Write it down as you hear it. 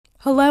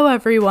Hello,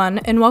 everyone,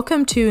 and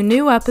welcome to a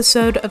new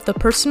episode of the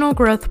Personal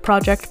Growth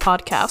Project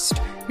podcast,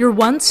 your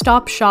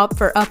one-stop shop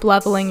for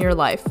up-leveling your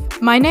life.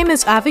 My name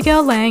is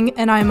Abigail Lang,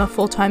 and I am a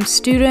full-time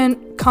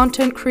student,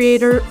 content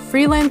creator,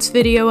 freelance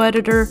video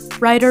editor,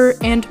 writer,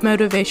 and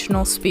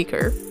motivational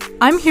speaker.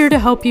 I'm here to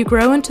help you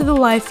grow into the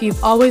life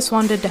you've always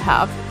wanted to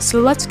have,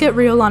 so let's get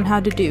real on how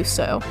to do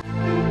so.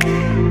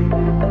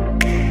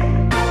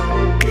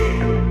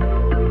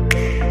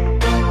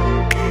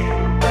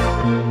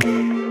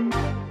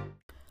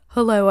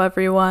 Hello,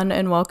 everyone,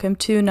 and welcome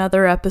to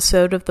another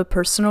episode of the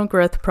Personal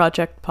Growth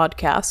Project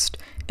podcast.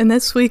 In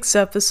this week's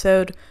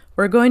episode,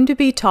 we're going to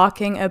be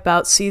talking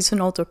about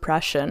seasonal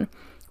depression,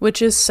 which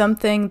is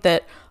something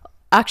that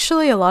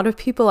actually a lot of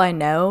people I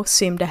know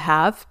seem to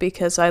have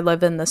because I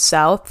live in the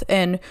South,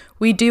 and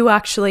we do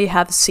actually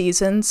have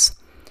seasons.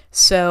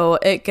 So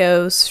it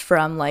goes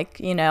from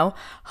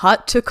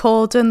hot to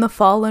cold in the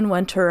fall and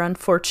winter,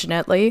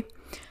 unfortunately.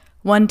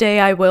 One day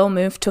I will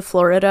move to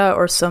Florida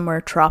or somewhere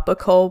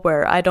tropical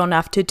where I don't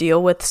have to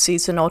deal with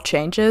seasonal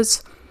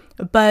changes,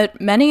 but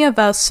many of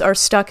us are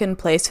stuck in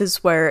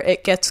places where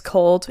it gets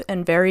cold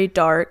and very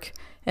dark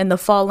in the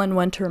fall and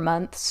winter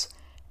months,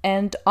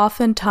 and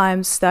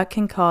oftentimes that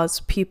can cause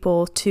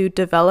people to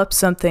develop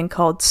something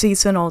called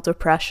seasonal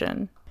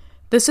depression.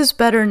 This is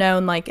better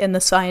known in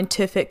the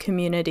scientific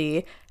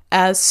community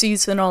as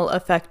seasonal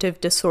affective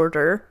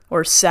disorder,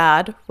 or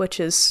SAD, which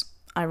is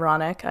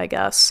ironic, I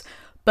guess.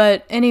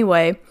 But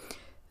anyway,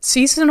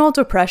 seasonal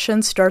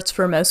depression starts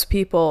for most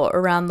people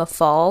around the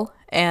fall,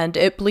 and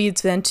it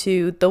bleeds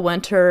into the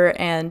winter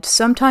and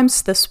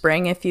sometimes the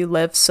spring if you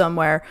live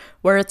somewhere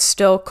where it's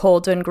still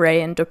cold and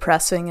gray and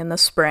depressing in the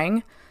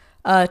spring.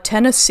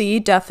 Tennessee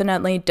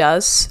definitely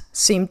does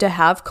seem to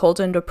have cold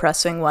and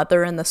depressing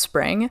weather in the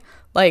spring,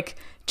 like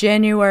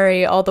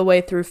January all the way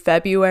through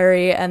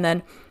February, and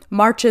then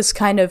March is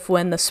kind of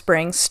when the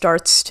spring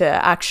starts to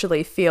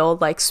actually feel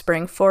like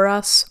spring for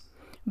us.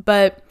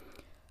 But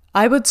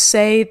I would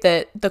say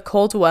that the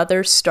cold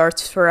weather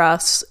starts for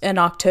us in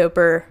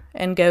October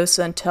and goes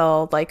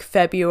until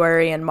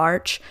February and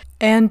March.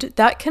 And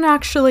that can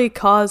actually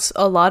cause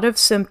a lot of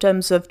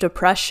symptoms of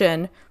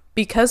depression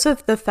because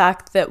of the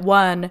fact that,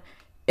 one,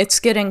 it's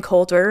getting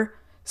colder,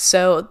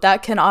 so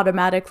that can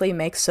automatically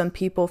make some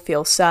people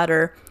feel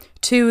sadder.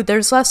 Two,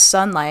 there's less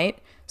sunlight,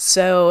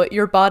 so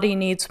your body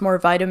needs more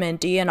vitamin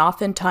D, and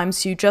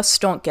oftentimes you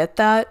just don't get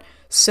that.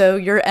 So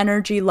your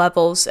energy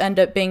levels end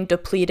up being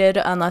depleted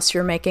unless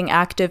you're making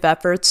active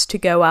efforts to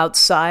go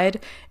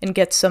outside and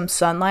get some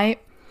sunlight.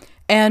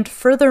 And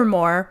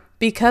furthermore,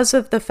 because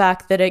of the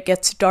fact that it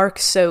gets dark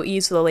so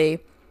easily,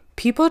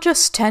 people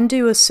just tend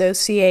to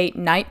associate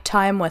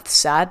nighttime with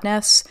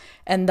sadness,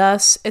 and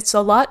thus it's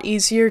a lot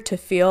easier to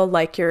feel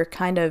like you're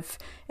kind of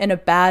in a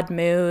bad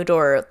mood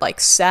or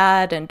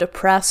sad and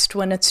depressed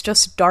when it's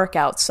just dark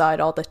outside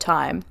all the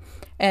time.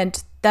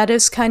 And that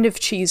is kind of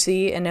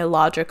cheesy and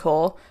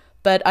illogical,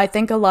 but I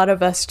think a lot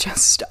of us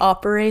just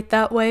operate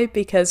that way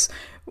because,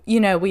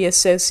 we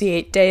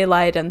associate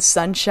daylight and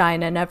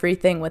sunshine and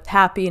everything with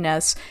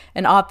happiness,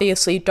 and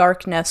obviously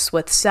darkness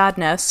with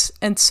sadness.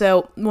 And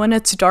so when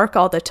it's dark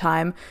all the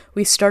time,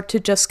 we start to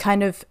just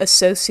kind of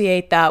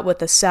associate that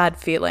with a sad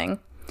feeling.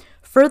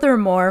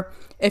 Furthermore,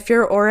 if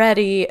you're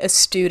already a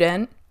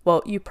student,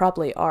 well, you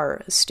probably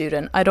are a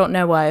student. I don't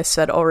know why I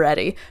said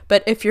already,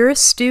 but if you're a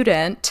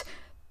student,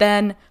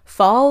 then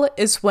fall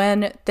is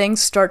when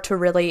things start to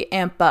really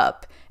amp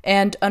up.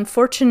 And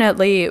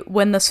unfortunately,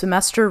 when the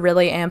semester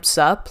really amps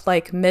up,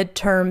 like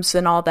midterms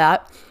and all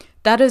that,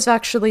 that is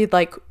actually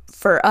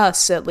for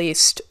us at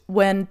least,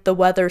 when the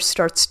weather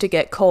starts to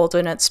get cold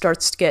and it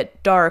starts to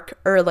get dark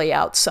early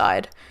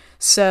outside.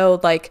 So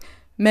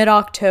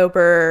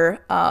mid-October,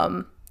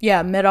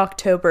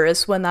 mid-October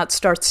is when that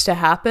starts to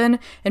happen.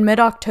 And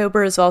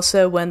mid-October is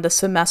also when the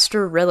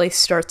semester really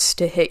starts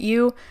to hit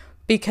you,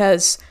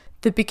 because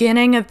the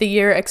beginning of the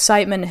year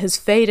excitement has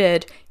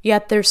faded,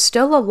 yet there's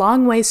still a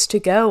long ways to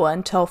go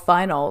until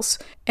finals.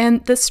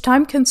 And this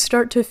time can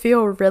start to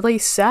feel really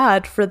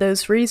sad for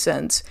those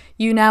reasons.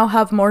 You now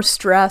have more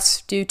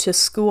stress due to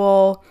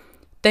school.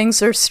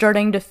 Things are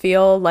starting to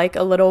feel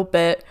a little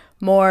bit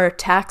more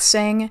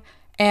taxing.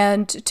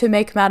 And to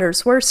make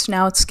matters worse,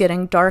 now it's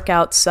getting dark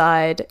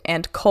outside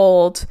and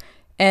cold.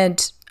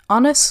 And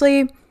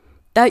honestly,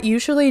 that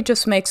usually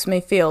just makes me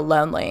feel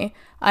lonely.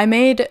 I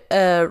made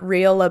a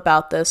reel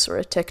about this, or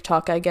a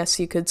TikTok, I guess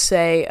you could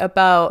say,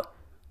 about,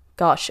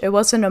 it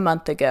wasn't a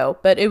month ago,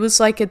 but it was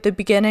at the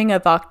beginning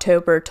of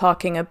October,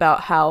 talking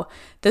about how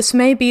this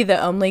may be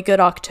the only good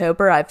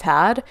October I've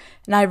had,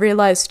 and I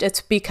realized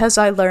it's because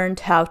I learned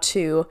how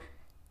to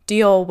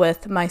deal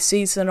with my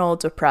seasonal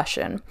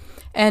depression.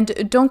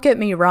 And don't get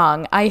me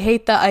wrong, I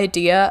hate the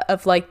idea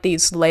of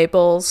these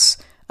labels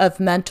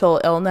of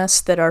mental illness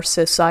that our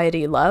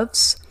society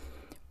loves,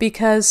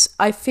 because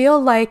I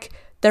feel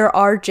there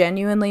are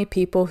genuinely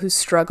people who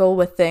struggle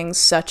with things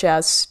such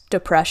as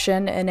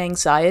depression and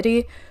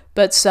anxiety,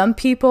 but some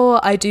people,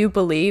 I do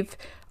believe,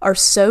 are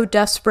so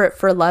desperate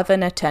for love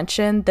and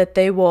attention that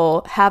they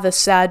will have a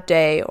sad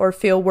day or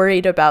feel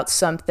worried about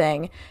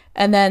something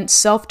and then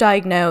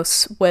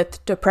self-diagnose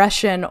with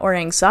depression or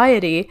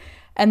anxiety,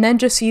 and then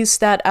just use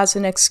that as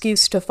an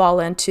excuse to fall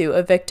into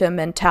a victim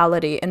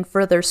mentality and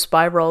further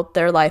spiral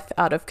their life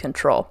out of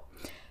control.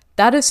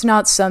 That is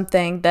not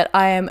something that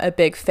I am a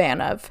big fan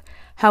of.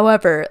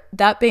 However,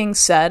 that being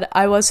said,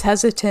 I was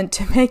hesitant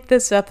to make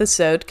this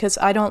episode because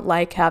I don't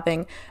like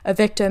having a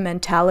victim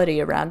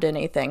mentality around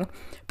anything.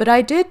 But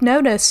I did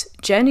notice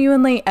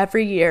genuinely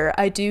every year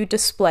I do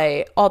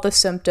display all the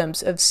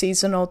symptoms of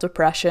seasonal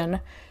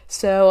depression.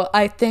 So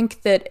I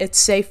think that it's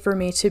safe for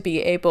me to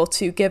be able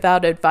to give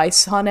out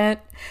advice on it.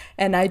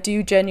 And I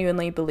do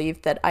genuinely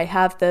believe that I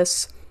have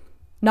this.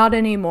 Not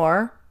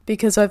anymore,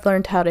 because I've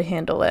learned how to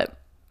handle it.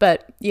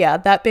 But yeah,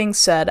 that being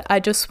said, I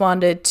just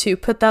wanted to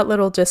put that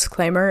little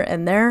disclaimer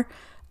in there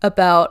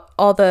about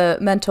all the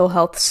mental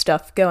health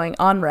stuff going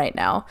on right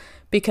now.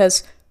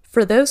 Because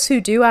for those who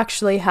do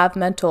actually have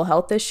mental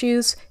health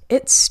issues,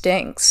 it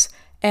stinks.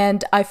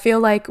 And I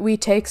feel like we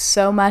take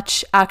so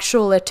much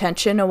actual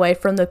attention away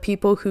from the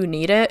people who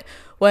need it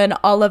when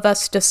all of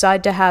us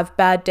decide to have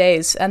bad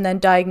days and then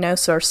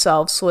diagnose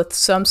ourselves with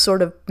some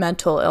sort of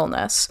mental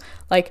illness.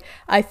 Like,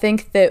 I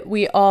think that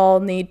we all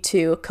need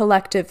to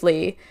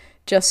collectively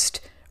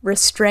just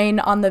restrain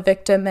on the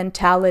victim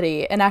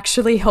mentality and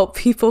actually help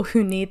people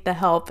who need the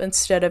help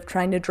instead of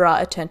trying to draw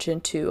attention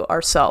to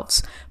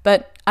ourselves.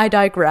 But I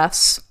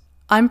digress.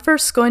 I'm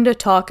first going to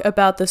talk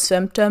about the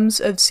symptoms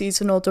of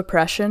seasonal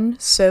depression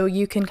so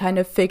you can kind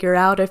of figure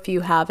out if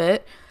you have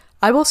it.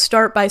 I will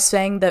start by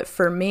saying that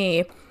for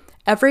me,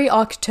 every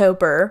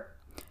October,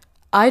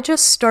 I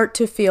just start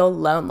to feel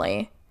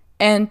lonely.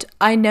 And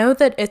I know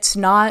that it's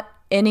not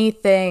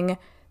anything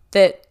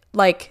that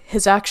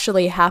has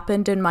actually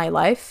happened in my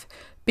life,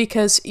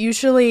 because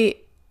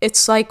usually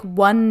it's like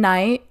one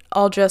night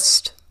I'll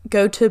just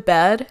go to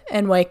bed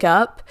and wake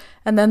up,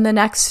 and then the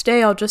next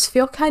day I'll just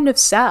feel kind of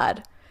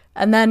sad.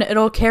 And then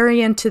it'll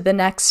carry into the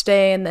next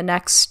day and the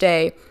next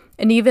day.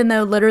 And even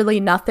though literally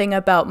nothing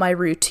about my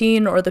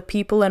routine or the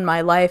people in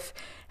my life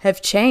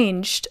have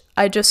changed,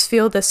 I just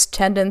feel this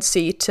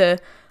tendency to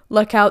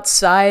look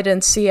outside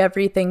and see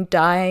everything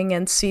dying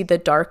and see the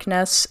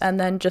darkness and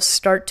then just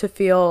start to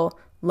feel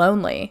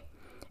lonely,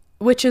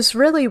 which is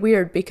really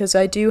weird because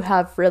I do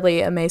have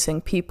really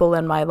amazing people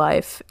in my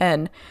life.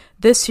 And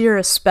this year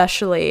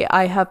especially,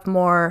 I have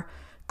more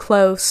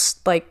close,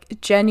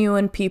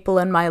 genuine people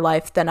in my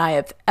life than I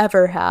have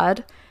ever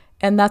had.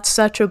 And that's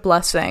such a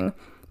blessing.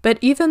 But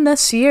even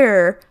this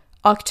year,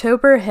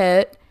 October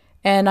hit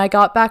and I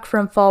got back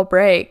from fall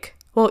break.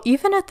 Well,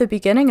 even at the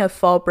beginning of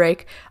fall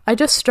break, I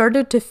just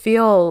started to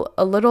feel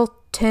a little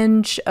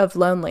tinge of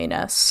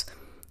loneliness.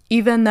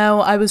 Even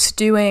though I was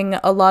doing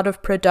a lot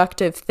of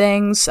productive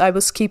things, I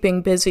was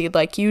keeping busy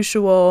like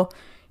usual.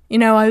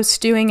 I was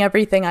doing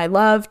everything I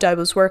loved, I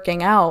was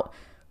working out,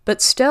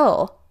 but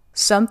still,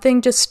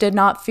 something just did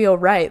not feel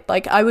right.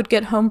 I would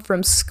get home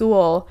from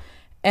school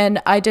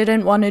and I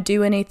didn't want to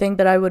do anything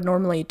that I would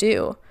normally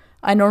do.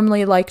 I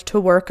normally like to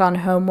work on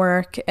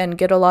homework and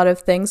get a lot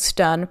of things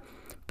done,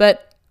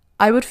 but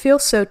I would feel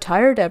so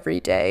tired every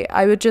day.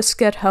 I would just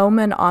get home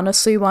and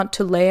honestly want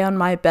to lay on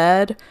my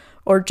bed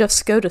or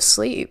just go to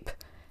sleep.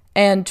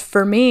 And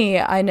for me,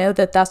 I know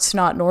that that's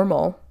not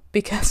normal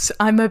because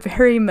I'm a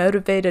very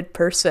motivated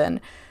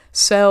person.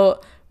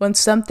 So when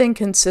something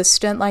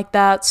consistent like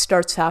that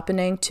starts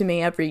happening to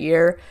me every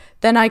year,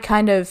 then I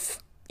kind of,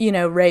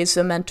 raise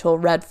a mental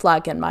red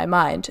flag in my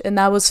mind. And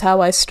that was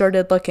how I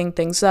started looking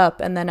things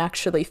up and then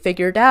actually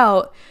figured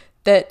out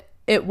that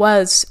it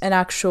was an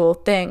actual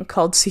thing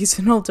called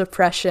seasonal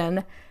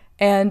depression.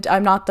 And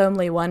I'm not the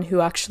only one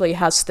who actually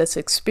has this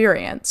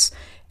experience.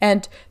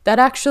 And that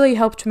actually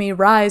helped me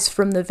rise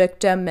from the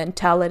victim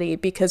mentality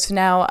because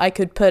now I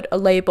could put a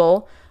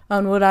label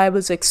on what I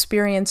was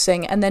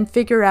experiencing and then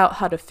figure out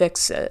how to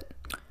fix it.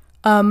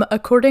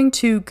 According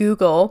to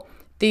Google,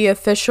 the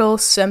official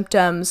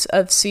symptoms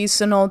of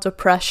seasonal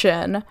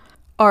depression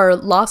are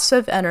loss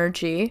of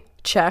energy,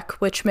 check,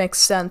 which makes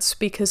sense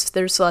because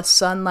there's less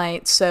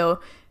sunlight, so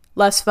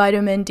less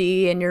vitamin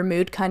D and your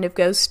mood kind of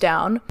goes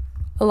down.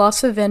 A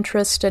loss of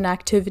interest in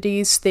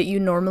activities that you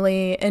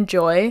normally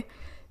enjoy,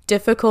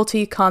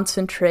 difficulty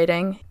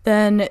concentrating,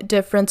 then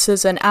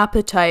differences in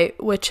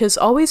appetite, which has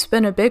always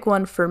been a big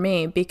one for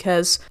me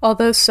because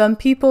although some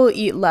people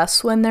eat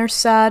less when they're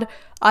sad,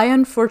 I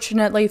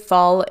unfortunately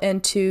fall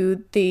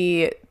into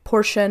the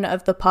portion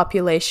of the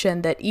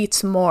population that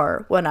eats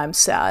more when I'm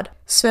sad.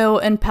 So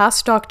in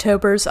past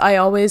Octobers, I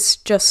always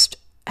just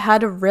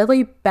had a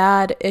really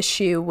bad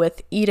issue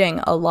with eating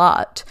a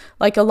lot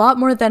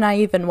more than I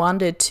even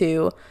wanted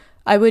to.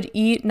 I would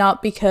eat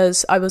not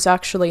because I was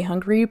actually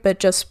hungry, but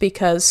just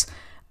because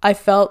I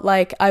felt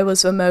like I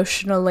was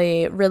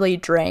emotionally really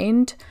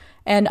drained.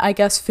 And I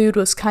guess food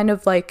was kind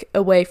of like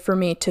a way for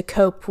me to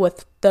cope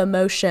with the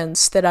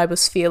emotions that I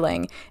was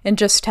feeling and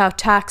just how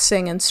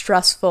taxing and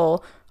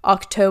stressful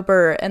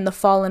October and the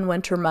fall and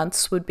winter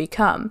months would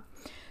become.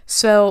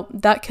 So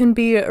that can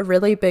be a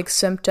really big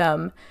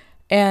symptom.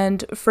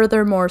 And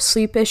furthermore,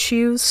 sleep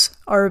issues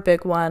are a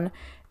big one.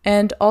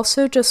 And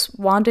also just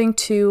wanting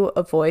to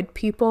avoid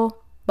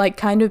people. like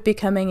kind of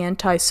becoming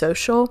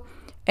antisocial.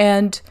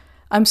 And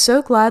I'm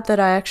so glad that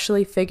I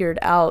actually figured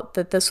out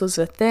that this was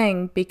a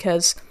thing,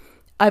 because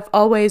I've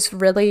always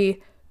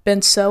really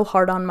been so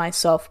hard on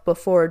myself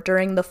before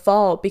during the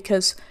fall,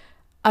 because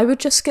I would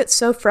just get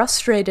so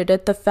frustrated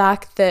at the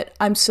fact that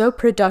I'm so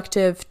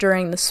productive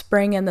during the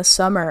spring and the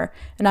summer,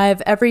 and I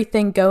have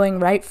everything going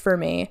right for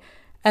me.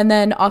 And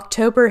then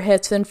October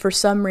hits, and for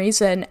some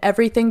reason,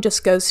 everything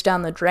just goes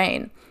down the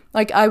drain.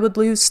 Like, I would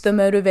lose the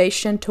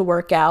motivation to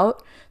work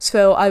out,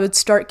 so I would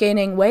start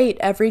gaining weight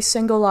every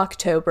single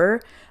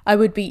October. I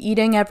would be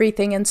eating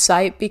everything in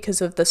sight because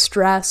of the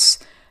stress.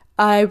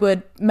 I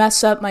would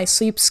mess up my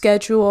sleep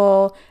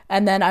schedule,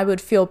 and then I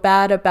would feel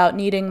bad about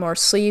needing more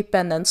sleep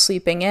and then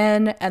sleeping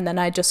in, and then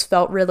I just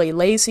felt really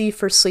lazy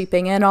for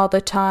sleeping in all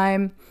the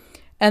time.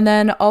 And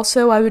then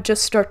also I would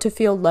just start to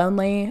feel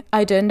lonely.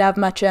 I didn't have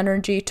much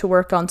energy to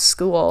work on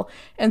school.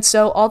 And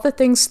so all the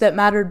things that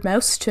mattered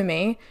most to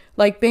me,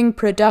 like being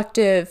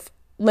productive,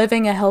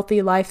 living a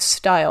healthy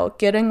lifestyle,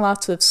 getting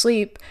lots of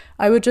sleep,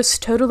 I would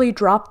just totally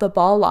drop the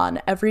ball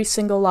on every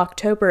single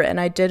October, and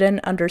I didn't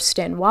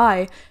understand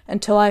why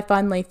until I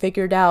finally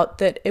figured out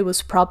that it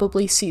was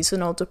probably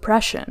seasonal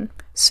depression.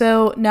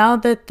 So now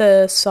that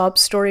the sob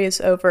story is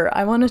over,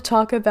 I want to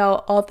talk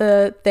about all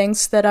the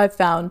things that I've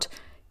found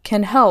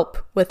can help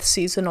with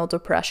seasonal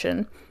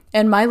depression.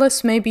 And my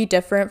list may be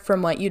different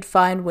from what you'd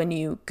find when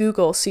you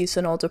Google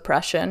seasonal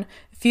depression.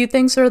 A few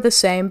things are the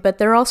same, but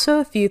there are also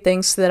a few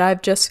things that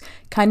I've just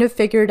kind of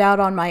figured out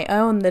on my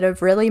own that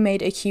have really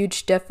made a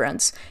huge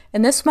difference.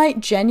 And this might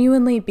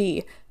genuinely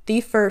be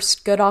the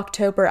first good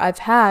October I've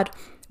had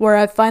where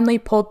I've finally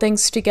pulled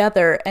things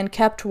together and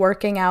kept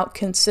working out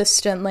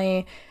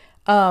consistently,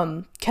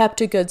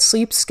 kept a good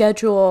sleep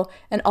schedule,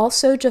 and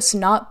also just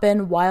not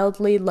been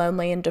wildly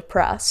lonely and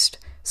depressed.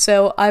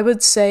 So I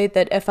would say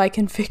that if I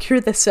can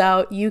figure this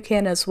out, you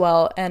can as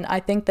well, and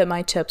I think that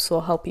my tips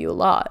will help you a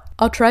lot.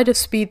 I'll try to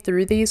speed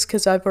through these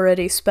because I've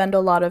already spent a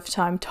lot of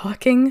time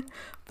talking,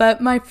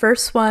 but my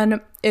first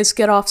one is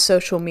get off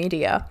social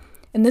media.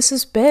 And this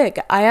is big.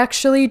 I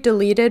actually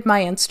deleted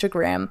my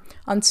Instagram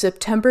on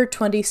September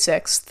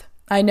 26th.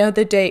 I know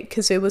the date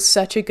because it was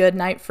such a good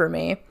night for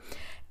me.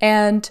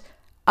 And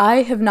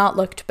I have not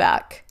looked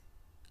back.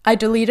 I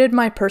deleted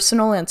my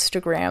personal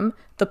Instagram.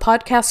 The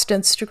podcast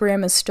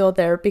Instagram is still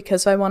there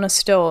because I want to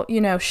still,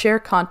 share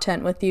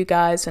content with you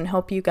guys and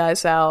help you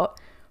guys out.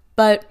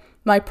 But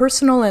my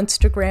personal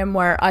Instagram,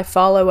 where I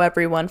follow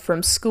everyone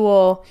from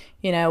school,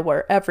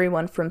 where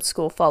everyone from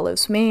school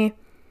follows me,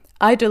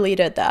 I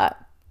deleted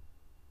that.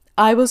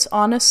 I was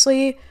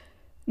honestly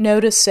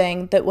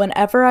noticing that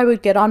whenever I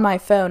would get on my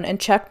phone and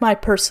check my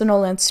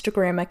personal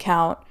Instagram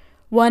account,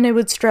 one, it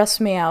would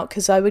stress me out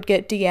because I would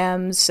get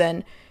DMs,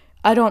 and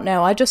I don't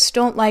know, I just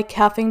don't like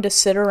having to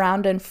sit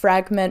around and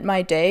fragment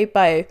my day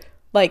by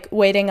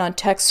waiting on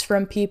texts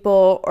from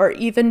people or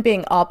even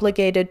being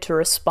obligated to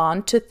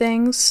respond to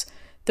things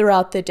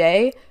throughout the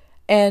day.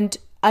 And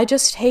I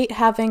just hate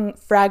having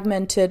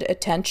fragmented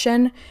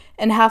attention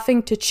and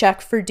having to check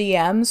for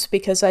DMs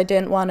because I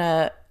didn't want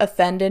to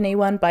offend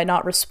anyone by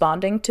not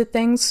responding to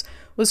things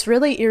was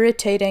really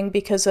irritating,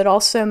 because it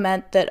also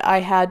meant that I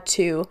had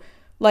to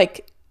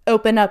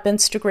open up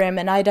Instagram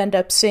and I'd end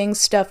up seeing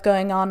stuff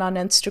going on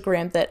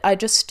Instagram that I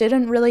just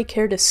didn't really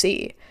care to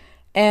see.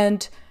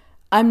 And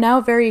I'm now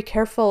very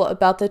careful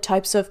about the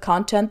types of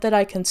content that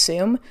I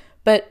consume,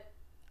 but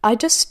I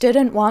just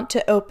didn't want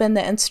to open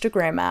the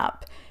Instagram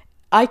app.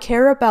 I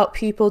care about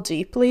people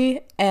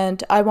deeply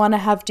and I want to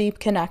have deep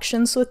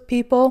connections with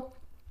people,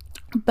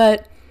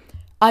 but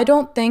I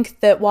don't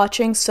think that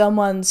watching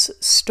someone's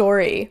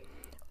story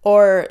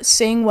or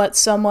seeing what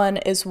someone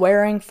is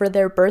wearing for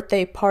their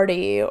birthday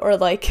party or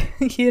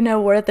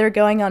where they're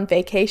going on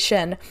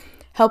vacation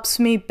helps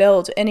me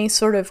build any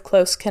sort of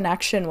close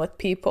connection with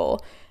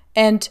people.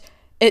 And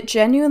it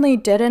genuinely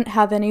didn't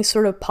have any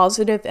sort of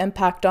positive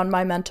impact on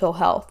my mental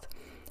health.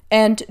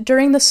 And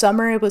during the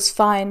summer, it was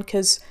fine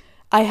because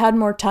I had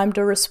more time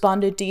to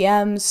respond to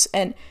DMs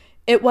and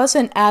it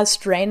wasn't as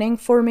draining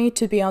for me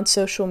to be on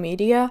social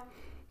media.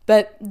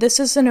 But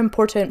this is an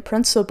important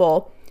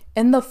principle.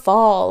 In the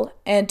fall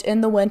and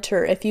in the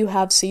winter, if you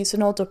have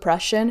seasonal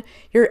depression,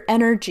 your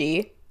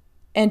energy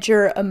and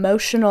your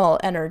emotional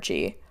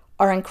energy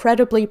are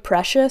incredibly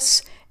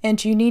precious,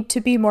 and you need to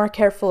be more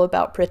careful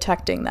about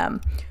protecting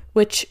them,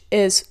 which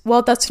is,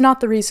 that's not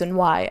the reason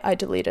why I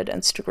deleted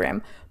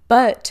Instagram,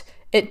 but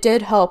it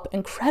did help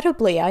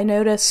incredibly. I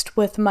noticed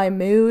with my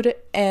mood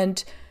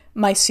and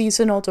my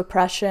seasonal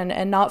depression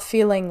and not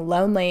feeling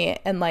lonely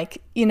and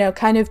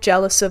kind of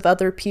jealous of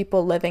other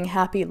people living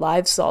happy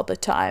lives all the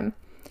time.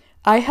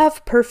 I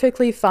have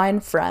perfectly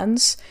fine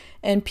friends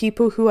and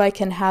people who I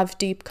can have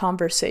deep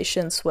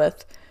conversations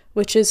with,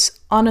 which is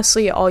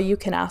honestly all you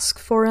can ask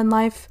for in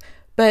life.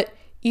 But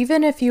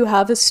even if you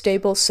have a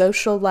stable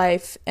social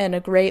life and a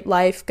great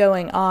life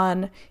going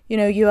on,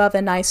 you have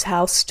a nice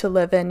house to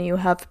live in, you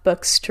have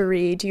books to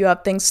read, you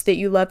have things that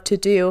you love to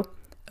do,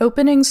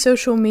 opening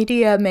social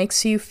media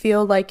makes you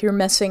feel like you're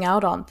missing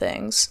out on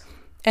things.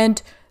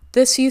 And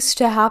this used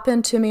to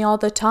happen to me all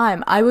the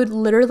time. I would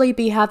literally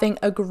be having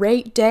a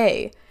great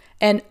day,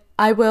 and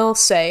I will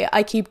say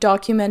I keep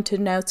documented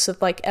notes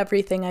of like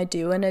everything I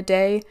do in a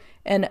day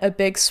in a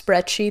big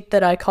spreadsheet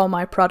that I call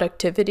my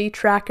productivity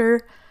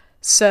tracker.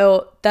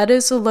 So that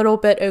is a little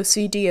bit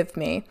OCD of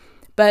me.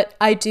 But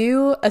I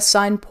do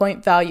assign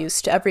point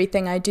values to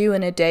everything I do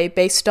in a day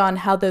based on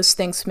how those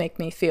things make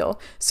me feel.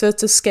 So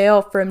it's a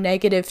scale from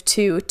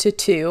 -2 to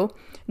 2.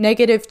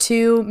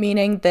 -2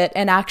 meaning that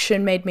an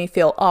action made me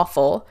feel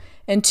awful,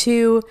 and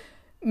 2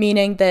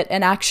 meaning that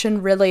an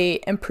action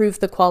really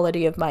improved the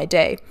quality of my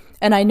day.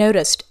 And I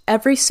noticed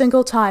every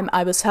single time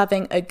I was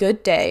having a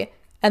good day,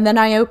 and then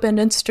I opened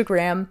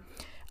Instagram,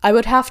 I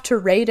would have to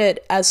rate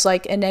it as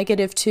like a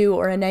 -2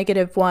 or a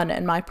 -1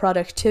 in my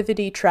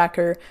productivity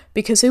tracker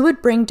because it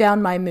would bring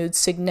down my mood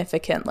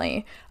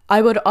significantly.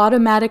 I would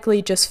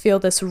automatically just feel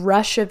this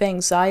rush of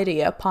anxiety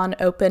upon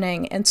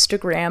opening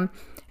Instagram,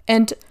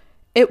 and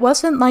it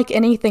wasn't like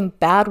anything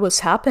bad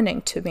was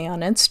happening to me on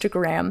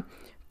Instagram,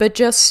 but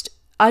just,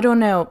 I don't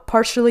know,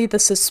 partially the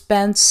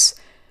suspense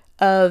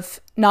of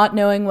not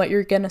knowing what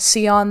you're going to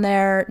see on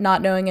there,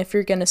 not knowing if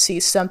you're going to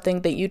see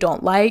something that you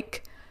don't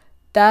like.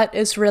 That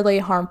is really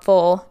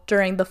harmful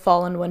during the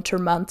fall and winter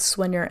months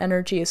when your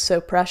energy is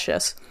so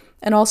precious.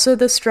 And also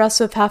the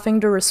stress of having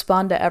to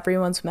respond to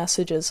everyone's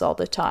messages all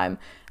the time.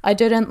 I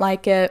didn't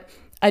like it.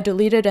 I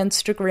deleted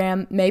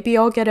Instagram. Maybe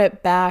I'll get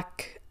it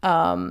back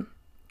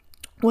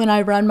when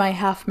I run my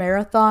half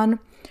marathon,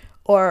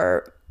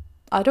 or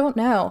I don't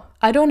know.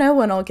 I don't know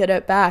when I'll get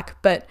it back,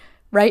 but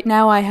right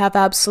now I have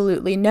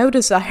absolutely no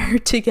desire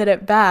to get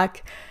it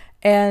back.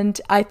 And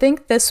I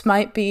think this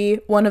might be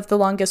one of the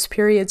longest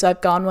periods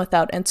I've gone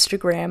without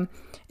Instagram,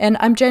 and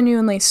I'm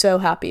genuinely so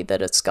happy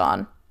that it's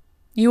gone.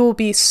 You will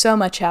be so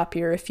much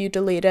happier if you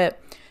delete it.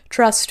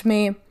 Trust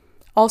me.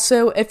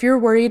 Also, if you're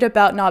worried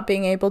about not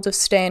being able to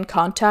stay in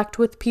contact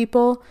with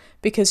people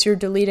because you're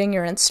deleting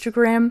your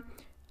Instagram,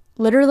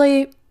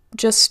 literally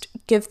just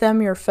give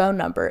them your phone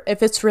number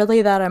if it's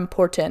really that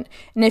important.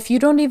 And if you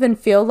don't even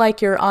feel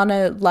like you're on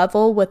a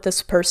level with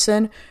this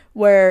person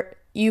where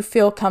you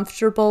feel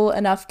comfortable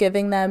enough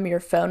giving them your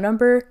phone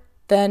number,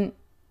 then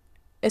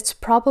it's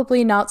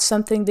probably not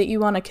something that you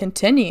want to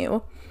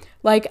continue.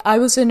 Like, I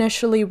was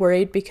initially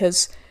worried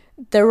because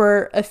there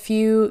were a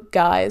few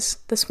guys,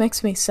 this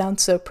makes me sound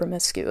so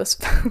promiscuous,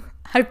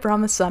 I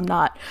promise I'm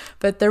not,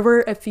 but there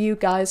were a few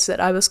guys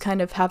that I was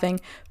kind of having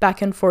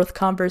back and forth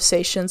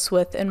conversations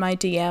with in my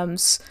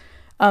DMs,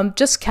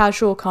 just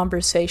casual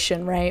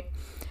conversation, right?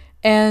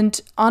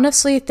 And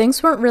honestly,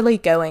 things weren't really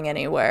going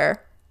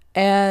anywhere.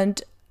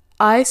 And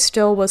I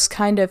still was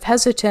kind of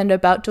hesitant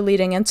about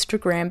deleting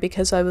Instagram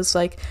because I was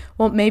like,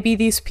 well, maybe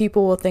these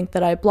people will think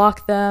that I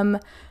blocked them.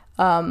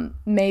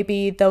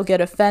 Maybe they'll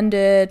get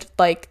offended,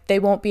 like they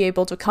won't be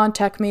able to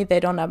contact me, they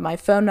don't have my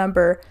phone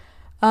number.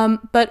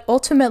 But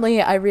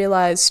ultimately I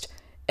realized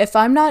if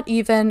I'm not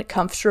even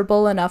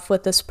comfortable enough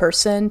with this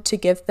person to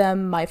give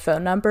them my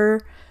phone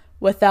number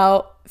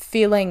without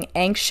feeling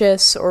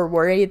anxious or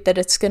worried that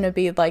it's going to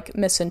be like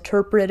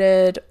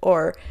misinterpreted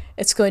or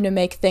it's going to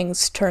make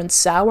things turn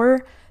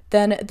sour,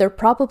 then they're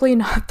probably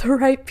not the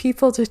right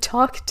people to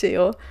talk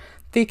to.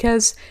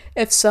 Because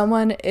if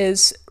someone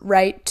is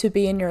right to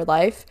be in your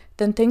life,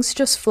 then things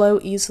just flow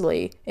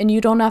easily and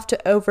you don't have to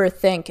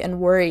overthink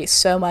and worry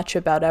so much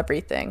about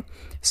everything.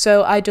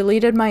 So I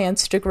deleted my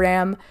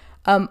Instagram.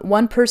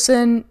 One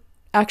person,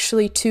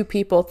 actually 2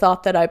 people,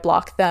 thought that I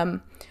blocked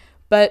them,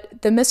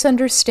 but the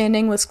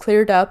misunderstanding was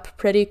cleared up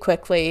pretty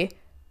quickly.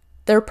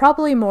 There are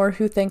probably more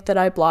who think that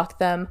I blocked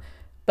them,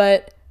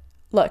 but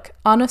look,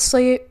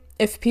 honestly,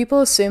 if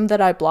people assume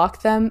that I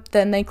block them,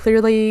 then they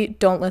clearly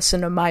don't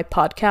listen to my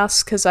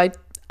podcast, because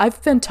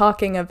I've been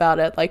talking about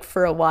it like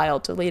for a while,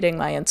 deleting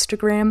my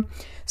Instagram.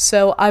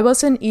 So I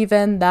wasn't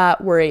even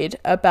that worried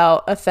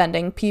about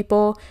offending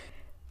people,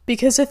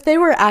 because if they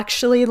were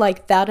actually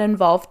like that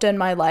involved in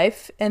my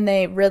life and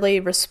they really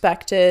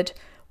respected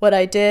what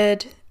I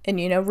did and,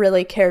 you know,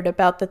 really cared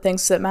about the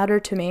things that matter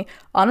to me,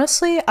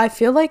 honestly, I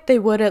feel like they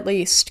would at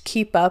least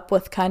keep up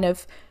with kind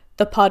of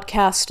the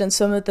podcast and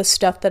some of the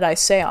stuff that I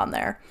say on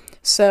there.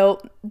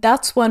 So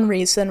that's one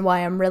reason why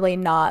I'm really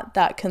not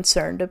that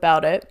concerned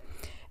about it.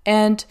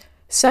 And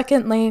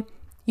secondly,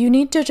 you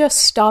need to just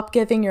stop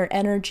giving your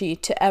energy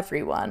to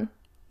everyone.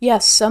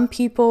 Yes, some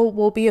people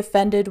will be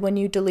offended when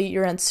you delete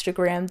your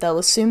Instagram. They'll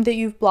assume that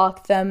you've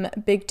blocked them,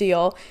 big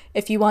deal.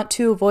 If you want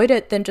to avoid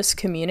it, then just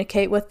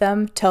communicate with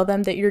them, tell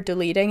them that you're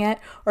deleting it,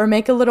 or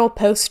make a little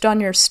post on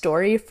your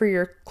story for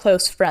your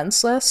close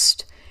friends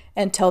list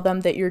and tell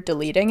them that you're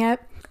deleting it.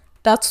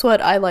 That's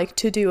what I like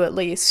to do, at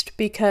least,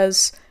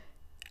 because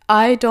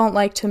I don't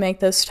like to make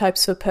those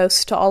types of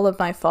posts to all of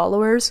my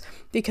followers,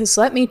 because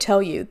let me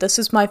tell you, this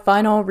is my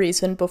final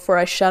reason before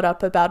I shut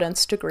up about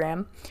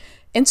Instagram.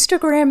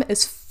 Instagram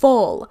is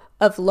full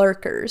of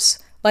lurkers,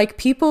 like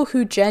people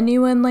who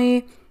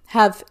genuinely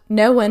have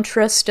no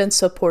interest in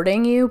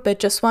supporting you, but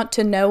just want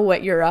to know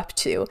what you're up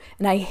to.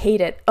 And I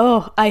hate it.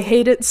 Oh, I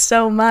hate it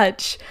so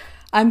much.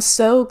 I'm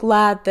so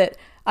glad that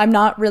I'm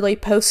not really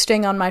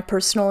posting on my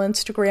personal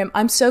Instagram.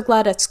 I'm so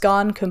glad it's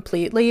gone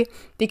completely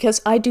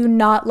because I do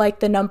not like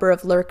the number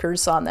of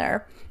lurkers on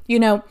there. You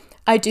know,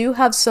 I do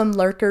have some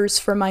lurkers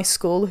from my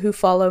school who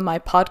follow my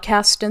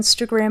podcast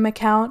Instagram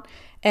account.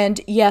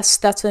 And yes,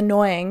 that's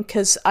annoying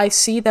because I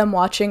see them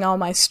watching all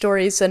my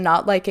stories and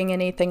not liking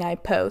anything I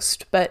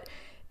post. But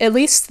at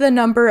least the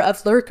number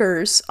of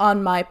lurkers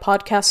on my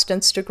podcast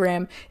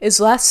Instagram is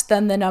less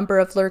than the number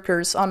of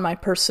lurkers on my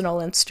personal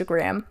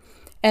Instagram.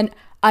 And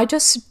I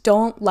just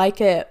don't like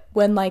it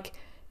when, like,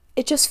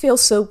 it just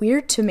feels so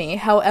weird to me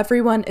how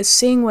everyone is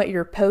seeing what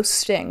you're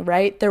posting,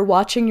 right? They're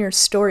watching your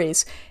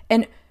stories,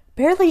 and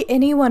barely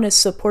anyone is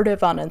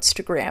supportive on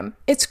Instagram.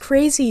 It's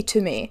crazy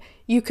to me.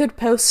 You could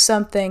post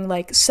something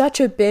like such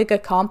a big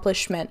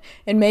accomplishment,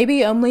 and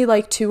maybe only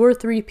like 2 or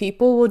 3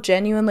 people will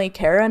genuinely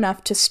care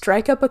enough to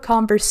strike up a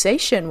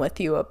conversation with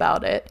you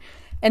about it.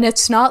 And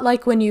it's not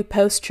like when you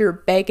post you're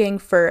begging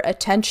for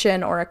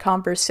attention or a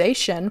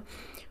conversation.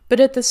 But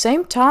at the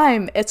same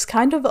time, it's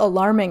kind of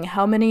alarming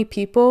how many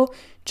people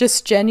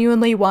just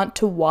genuinely want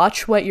to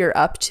watch what you're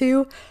up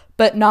to,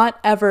 but not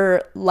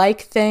ever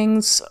like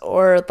things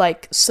or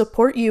like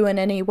support you in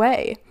any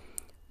way.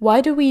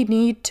 Why do we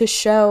need to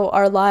show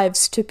our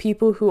lives to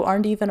people who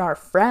aren't even our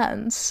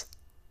friends?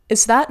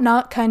 Is that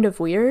not kind of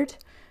weird?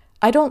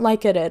 I don't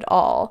like it at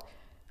all.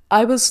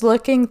 I was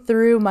looking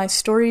through my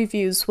story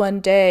views one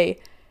day,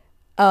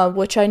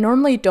 which I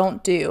normally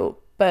don't do,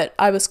 but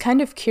I was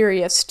kind of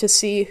curious to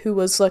see who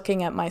was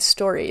looking at my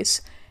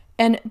stories.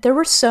 And there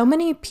were so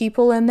many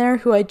people in there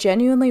who I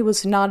genuinely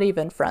was not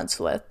even friends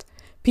with.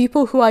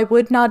 People who I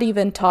would not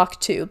even talk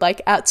to,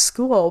 like at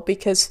school,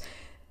 because,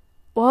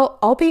 well,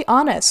 I'll be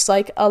honest,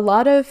 like a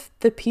lot of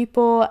the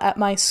people at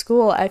my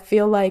school, I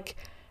feel like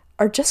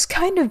are just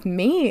kind of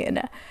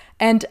mean.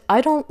 And I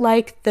don't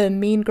like the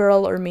mean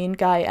girl or mean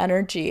guy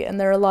energy.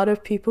 And there are a lot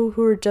of people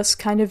who are just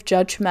kind of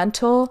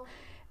judgmental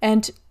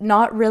and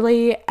not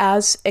really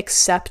as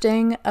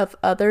accepting of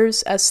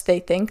others as they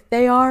think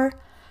they are.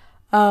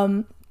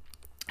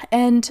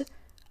 And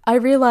I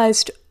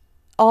realized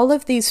all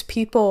of these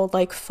people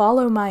like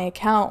follow my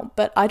account,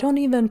 but I don't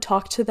even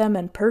talk to them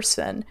in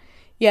person.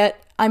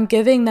 Yet I'm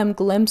giving them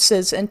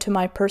glimpses into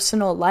my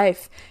personal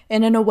life.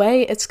 And in a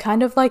way, it's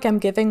kind of like I'm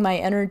giving my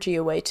energy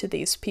away to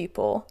these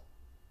people.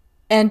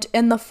 And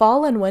in the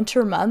fall and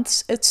winter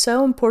months, it's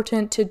so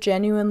important to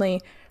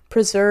genuinely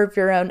preserve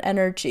your own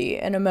energy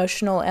and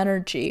emotional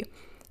energy.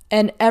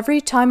 And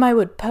every time I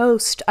would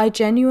post, I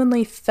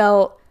genuinely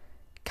felt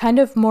kind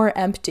of more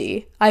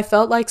empty. I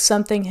felt like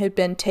something had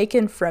been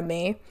taken from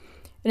me.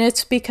 And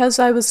it's because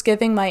I was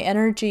giving my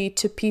energy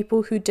to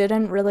people who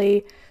didn't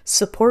really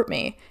support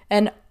me.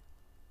 And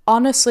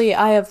honestly,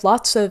 I have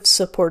lots of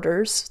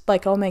supporters.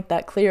 Like, I'll make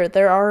that clear.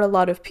 There are a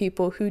lot of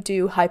people who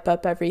do hype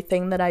up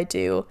everything that I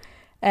do.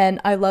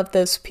 And I love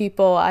those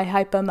people. I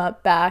hype them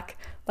up back.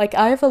 Like,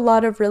 I have a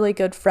lot of really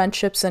good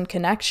friendships and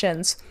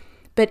connections,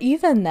 but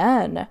even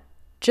then,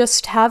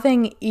 just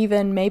having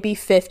even maybe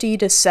 50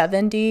 to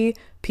 70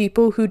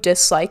 people who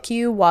dislike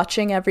you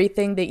watching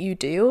everything that you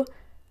do,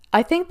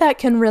 I think that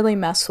can really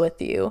mess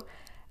with you.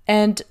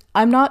 And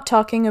I'm not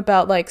talking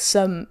about like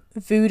some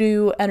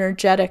voodoo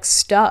energetic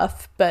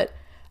stuff, but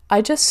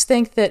I just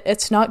think that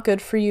it's not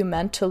good for you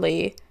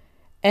mentally.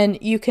 And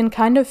you can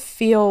kind of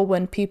feel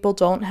when people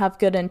don't have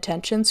good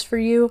intentions for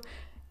you.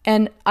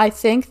 And I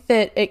think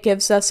that it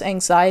gives us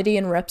anxiety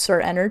and rips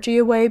our energy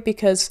away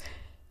because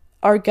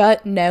our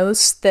gut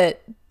knows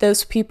that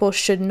those people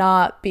should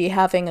not be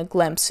having a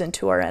glimpse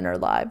into our inner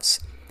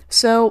lives.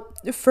 So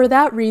for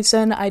that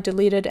reason, I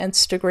deleted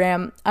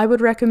Instagram. I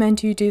would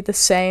recommend you do the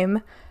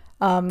same.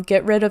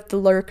 Get rid of the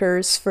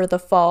lurkers for the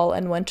fall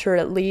and winter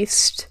at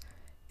least.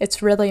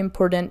 It's really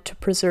important to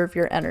preserve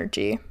your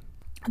energy.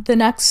 The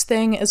next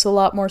thing is a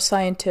lot more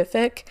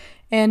scientific,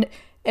 and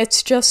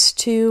it's just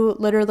to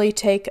literally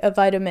take a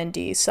vitamin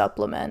D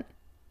supplement.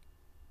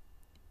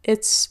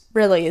 It's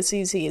really as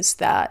easy as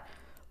that.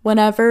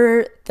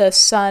 Whenever the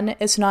sun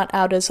is not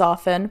out as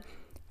often,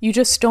 you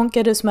just don't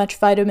get as much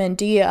vitamin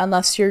D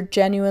unless you're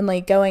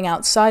genuinely going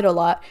outside a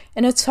lot,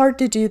 and it's hard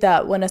to do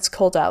that when it's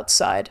cold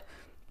outside.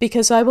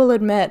 Because I will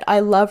admit, I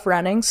love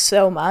running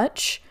so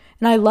much,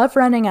 and I love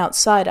running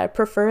outside. I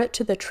prefer it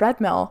to the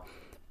treadmill,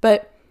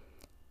 but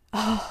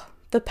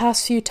the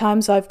past few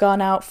times I've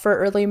gone out for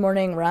early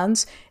morning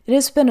runs, it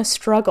has been a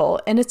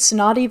struggle, and it's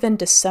not even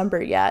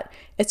December yet.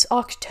 It's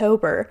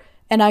October,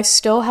 and I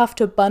still have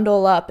to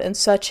bundle up in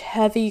such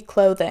heavy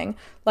clothing.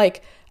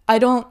 Like, I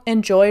don't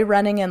enjoy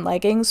running in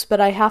leggings,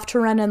 but I have to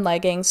run in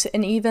leggings,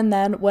 and even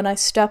then, when I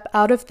step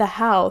out of the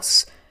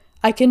house,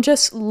 I can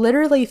just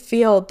literally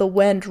feel the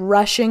wind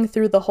rushing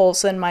through the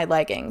holes in my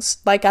leggings.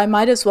 Like, I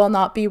might as well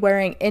not be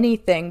wearing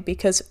anything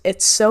because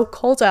it's so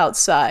cold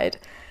outside.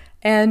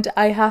 And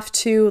I have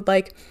to,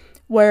 like,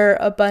 wear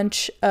a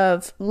bunch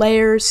of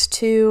layers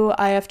too.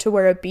 I have to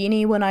wear a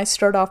beanie when I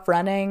start off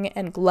running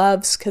and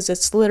gloves because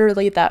it's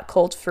literally that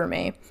cold for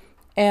me.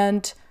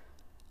 And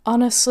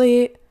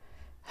honestly,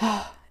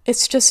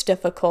 it's just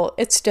difficult.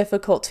 It's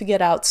difficult to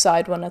get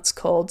outside when it's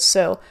cold,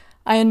 so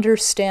I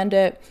understand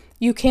it.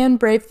 you can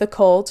brave the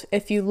cold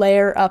if you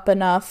layer up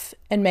enough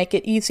and make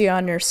it easy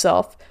on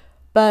yourself.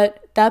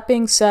 But that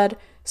being said,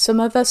 some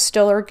of us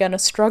still are going to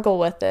struggle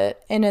with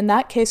it. And in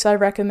that case, I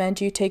recommend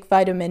you take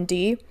vitamin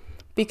D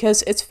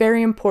because it's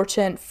very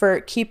important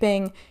for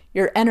keeping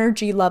your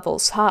energy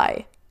levels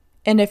high.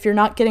 And if you're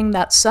not getting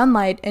that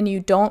sunlight and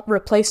you don't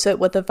replace it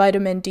with a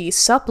vitamin D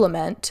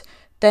supplement,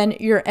 then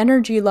your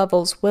energy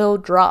levels will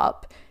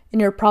drop and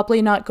you're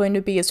probably not going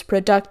to be as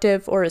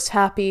productive or as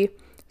happy.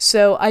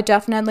 So I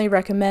definitely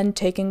recommend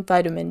taking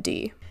vitamin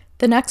D.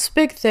 The next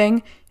big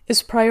thing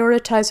is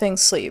prioritizing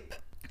sleep.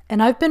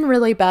 And I've been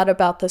really bad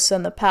about this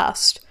in the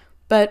past,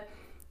 but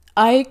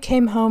I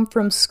came home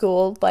from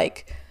school,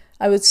 like,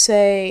 I would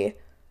say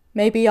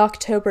maybe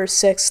October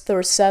 6th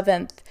or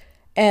 7th,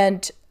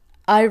 and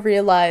I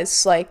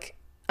realized, like,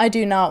 I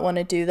do not want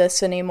to do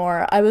this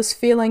anymore. I was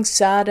feeling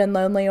sad and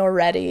lonely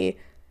already.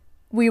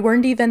 We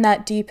weren't even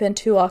that deep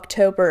into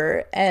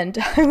October, and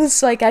I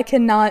was like, I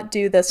cannot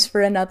do this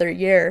for another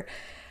year.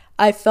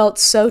 I felt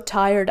so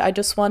tired, I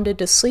just wanted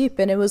to sleep,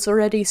 and it was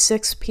already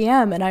 6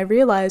 p.m., and I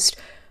realized,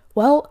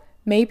 well,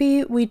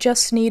 maybe we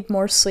just need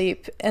more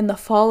sleep in the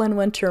fall and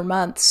winter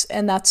months,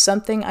 and that's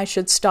something I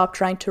should stop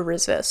trying to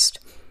resist.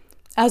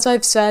 As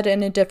I've said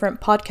in a different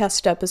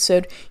podcast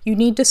episode, you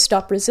need to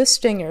stop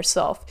resisting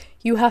yourself.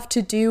 You have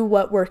to do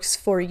what works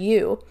for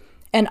you.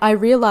 And I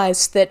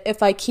realized that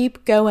if I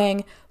keep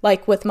going,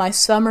 like with my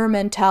summer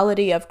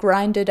mentality of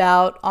grind it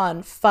out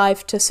on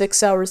 5 to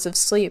 6 hours of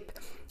sleep,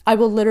 I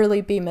will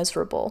literally be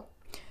miserable.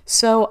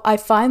 So I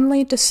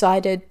finally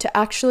decided to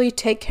actually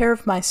take care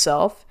of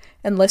myself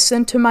and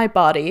listen to my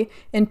body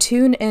and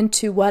tune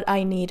into what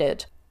I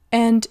needed.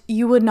 And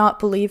you would not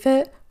believe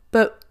it,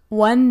 but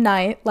one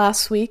night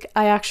last week,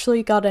 I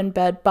actually got in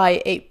bed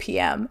by 8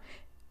 p.m.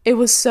 It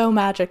was so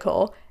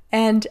magical.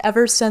 And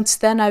ever since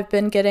then, I've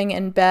been getting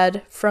in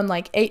bed from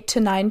like 8 to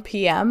 9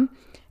 p.m.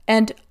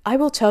 And I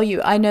will tell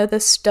you, I know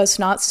this does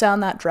not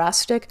sound that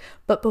drastic,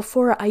 but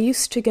before I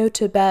used to go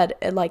to bed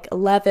at like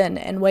 11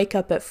 and wake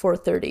up at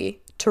 4:30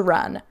 to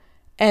run.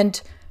 And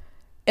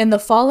in the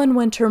fall and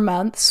winter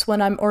months,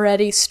 when I'm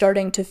already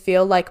starting to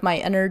feel like my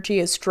energy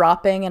is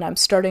dropping and I'm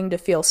starting to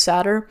feel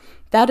sadder,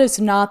 that is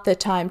not the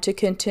time to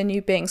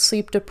continue being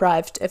sleep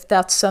deprived if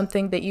that's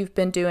something that you've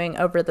been doing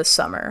over the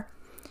summer.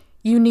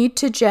 You need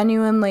to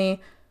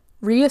genuinely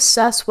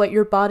reassess what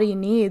your body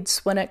needs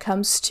when it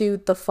comes to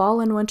the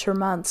fall and winter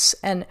months.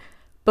 And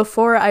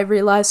before I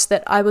realized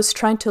that I was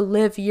trying to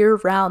live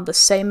year-round the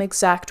same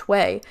exact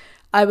way,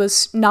 I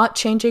was not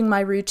changing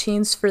my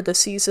routines for the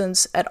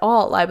seasons at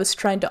all. I was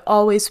trying to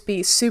always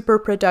be super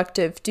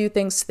productive, do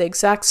things the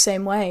exact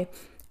same way.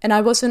 And I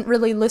wasn't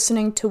really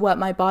listening to what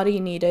my body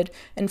needed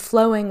and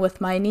flowing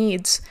with my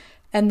needs.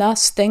 And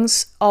thus,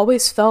 things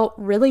always felt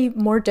really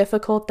more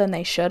difficult than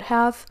they should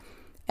have.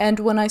 And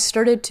when I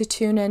started to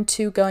tune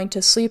into going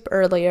to sleep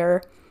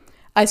earlier,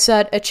 I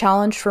set a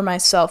challenge for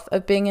myself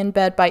of being in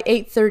bed by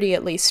 8:30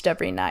 at least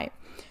every night.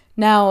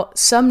 Now,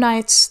 some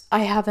nights I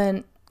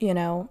haven't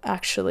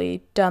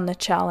actually done the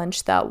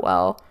challenge that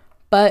well.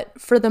 But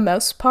for the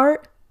most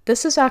part,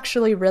 this has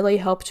actually really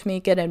helped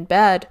me get in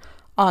bed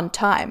on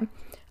time.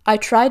 I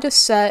try to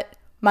set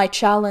my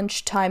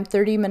challenge time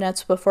 30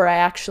 minutes before I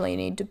actually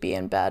need to be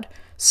in bed.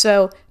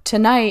 So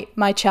tonight,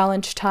 my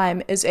challenge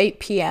time is 8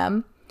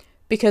 p.m.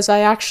 because I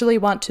actually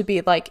want to be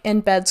like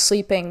in bed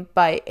sleeping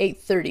by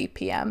 8:30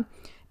 p.m.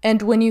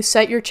 And when you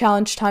set your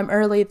challenge time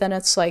early, then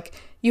it's like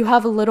you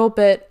have a little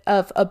bit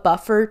of a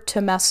buffer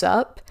to mess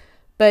up,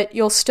 but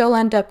you'll still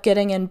end up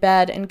getting in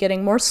bed and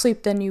getting more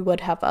sleep than you would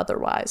have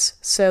otherwise.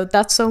 So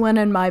that's a win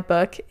in my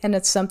book, and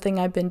it's something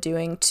I've been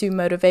doing to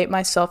motivate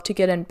myself to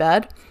get in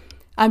bed.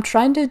 I'm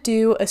trying to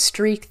do a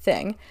streak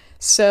thing.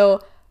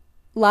 So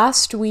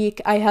last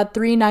week, I had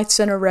 3 nights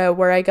in a row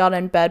where I got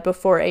in bed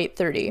before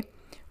 8:30.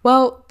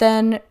 Well,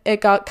 then it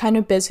got kind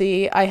of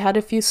busy, I had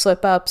a few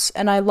slip-ups,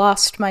 and I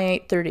lost my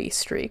 8:30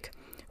 streak.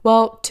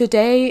 Well,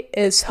 today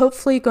is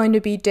hopefully going to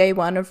be day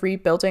 1 of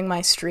rebuilding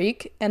my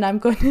streak, and I'm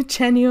going to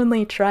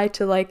genuinely try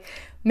to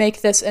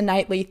make this a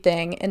nightly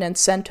thing and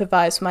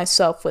incentivize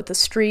myself with a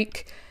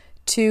streak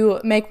to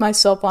make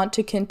myself want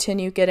to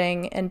continue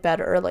getting in bed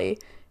early.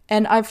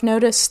 And I've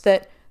noticed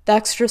that the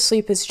extra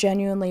sleep is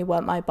genuinely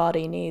what my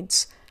body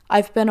needs.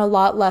 I've been a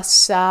lot less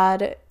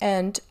sad,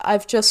 and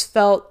I've just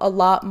felt a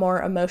lot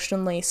more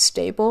emotionally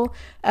stable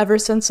ever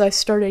since I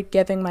started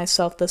giving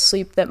myself the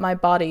sleep that my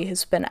body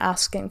has been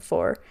asking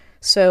for.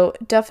 So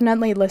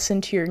definitely listen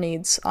to your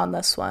needs on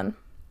this one.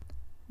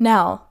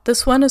 Now,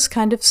 this one is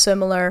kind of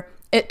similar.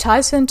 It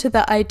ties into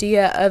the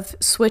idea of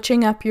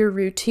switching up your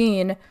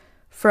routine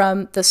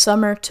from the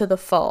summer to the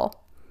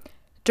fall.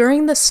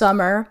 During the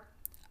summer,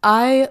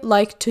 I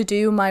like to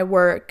do my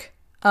work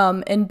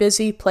in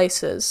busy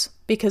places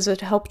because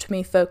it helped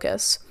me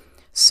focus.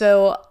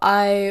 So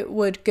I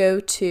would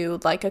go to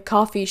like a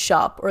coffee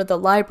shop or the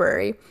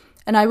library,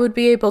 and I would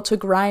be able to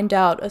grind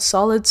out a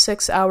solid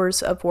 6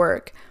 hours of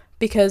work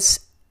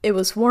because it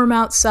was warm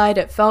outside,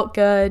 it felt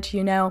good,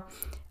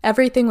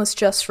 everything was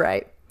just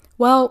right.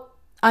 Well,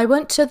 I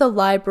went to the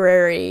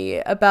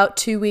library about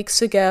 2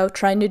 weeks ago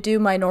trying to do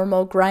my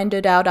normal grind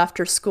it out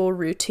after school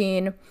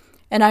routine,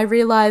 and I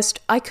realized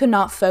I could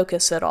not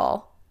focus at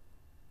all.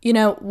 You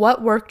know,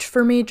 what worked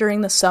for me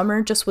during the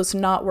summer just was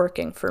not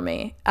working for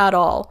me at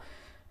all.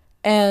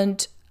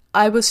 And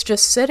I was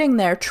just sitting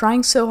there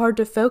trying so hard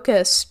to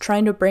focus,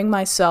 trying to bring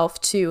myself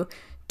to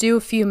do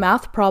a few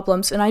math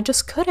problems, and I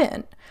just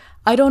couldn't.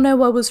 I don't know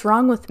what was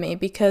wrong with me,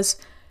 because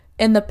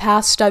in the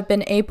past I've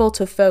been able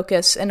to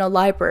focus in a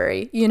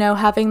library. You know,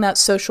 having that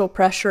social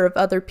pressure of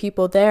other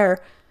people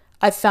there,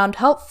 I've found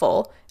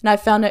helpful, and I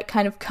found it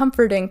kind of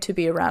comforting to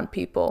be around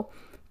people.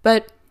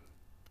 But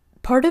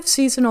part of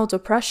seasonal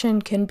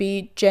depression can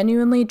be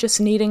genuinely just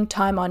needing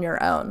time on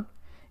your own.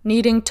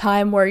 Needing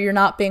time where you're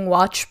not being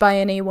watched by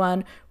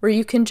anyone, where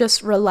you can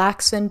just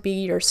relax and be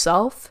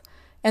yourself.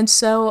 And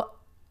so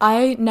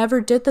I never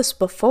did this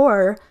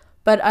before,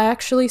 but I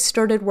actually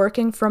started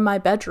working from my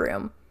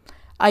bedroom.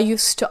 I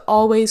used to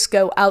always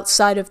go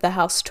outside of the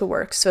house to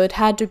work, so it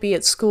had to be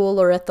at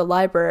school or at the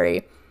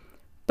library.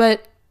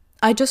 But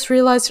I just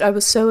realized I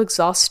was so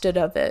exhausted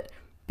of it,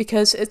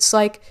 because it's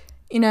like,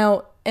 you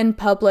know, in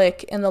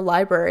public, in the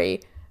library,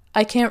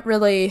 I can't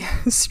really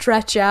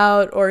stretch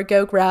out or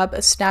go grab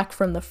a snack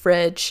from the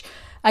fridge.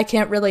 I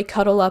can't really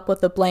cuddle up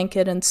with a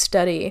blanket and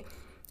study.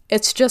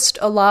 It's just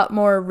a lot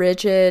more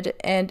rigid,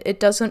 and it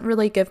doesn't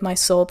really give my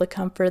soul the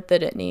comfort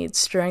that it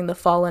needs during the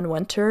fall and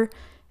winter.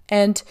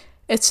 And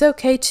it's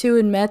okay to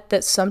admit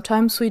that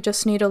sometimes we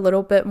just need a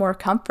little bit more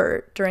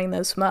comfort during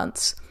those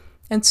months.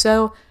 And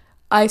so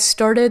I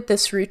started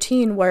this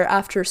routine where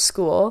after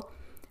school,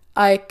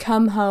 I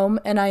come home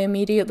and I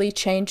immediately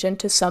change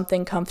into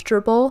something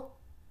comfortable.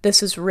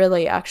 This is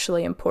really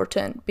actually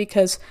important,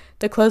 because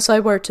the clothes I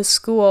wear to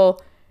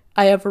school,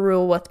 I have a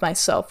rule with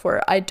myself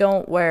where I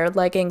don't wear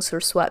leggings or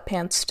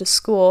sweatpants to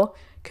school,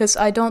 because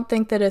I don't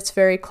think that it's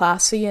very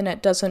classy and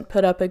it doesn't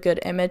put up a good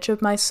image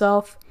of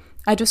myself.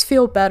 I just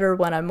feel better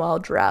when I'm well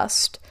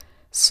dressed.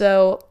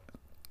 So,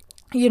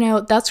 you know,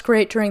 that's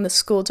great during the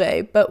school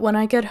day, but when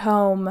I get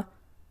home,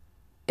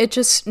 I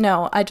just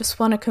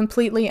want to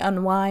completely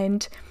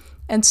unwind.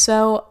 And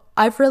so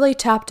I've really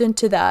tapped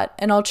into that,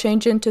 and I'll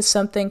change into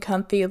something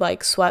comfy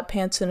like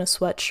sweatpants and a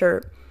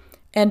sweatshirt,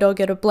 and I'll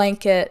get a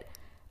blanket,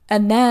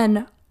 and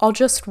then I'll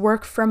just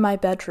work from my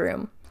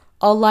bedroom.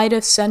 I'll light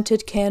a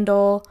scented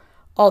candle,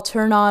 I'll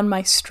turn on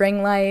my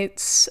string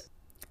lights,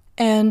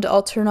 and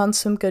I'll turn on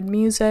some good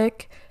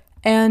music,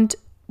 and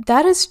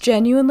that has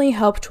genuinely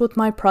helped with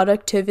my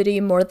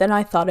productivity more than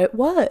I thought it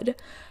would.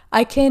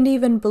 I can't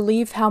even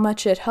believe how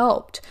much it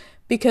helped,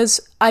 because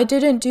I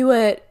didn't do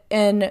it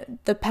in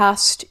the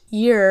past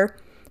year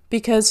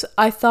because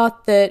I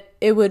thought that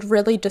it would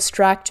really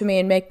distract me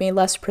and make me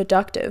less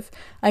productive.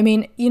 I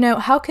mean, you know,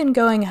 how can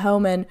going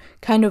home and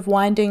kind of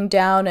winding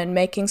down and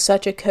making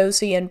such a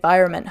cozy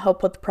environment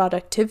help with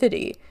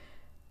productivity?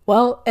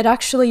 Well, it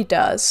actually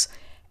does.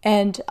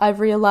 And I've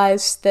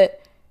realized that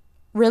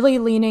really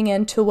leaning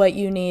into what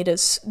you need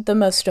is the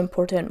most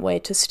important way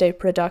to stay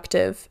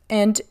productive.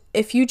 And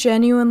if you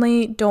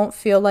genuinely don't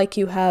feel like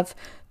you have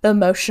the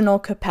emotional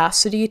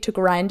capacity to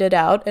grind it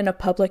out in a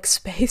public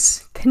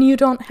space, then you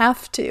don't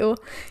have to.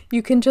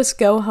 You can just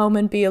go home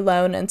and be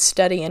alone and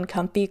study in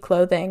comfy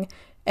clothing.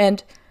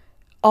 And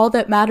all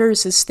that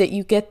matters is that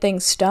you get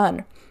things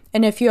done.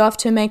 And if you have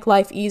to make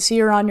life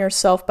easier on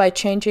yourself by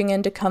changing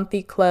into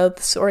comfy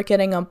clothes or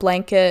getting a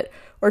blanket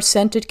or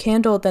scented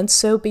candle, then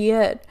so be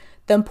it.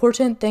 The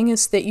important thing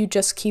is that you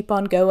just keep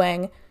on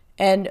going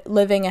and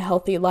living a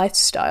healthy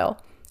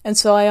lifestyle. And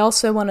so I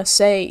also want to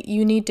say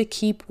you need to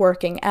keep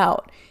working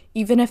out.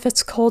 Even if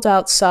it's cold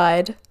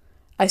outside,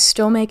 I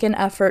still make an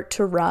effort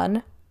to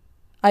run.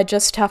 I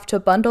just have to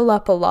bundle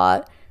up a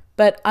lot,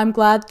 but I'm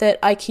glad that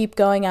I keep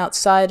going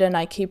outside and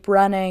I keep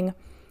running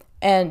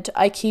and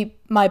I keep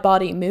my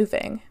body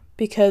moving.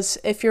 Because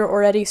if you're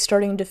already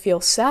starting to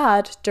feel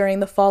sad during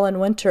the fall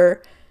and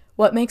winter,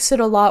 what makes it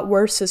a lot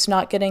worse is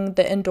not getting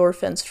the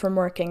endorphins from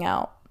working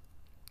out.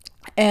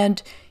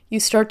 And you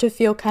start to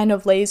feel kind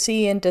of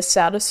lazy and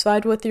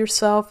dissatisfied with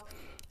yourself,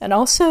 and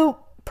also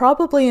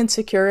probably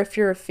insecure if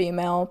you're a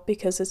female,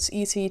 because it's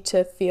easy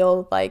to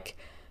feel like,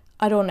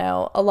 I don't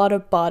know, a lot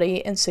of body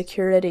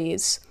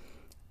insecurities.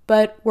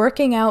 But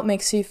working out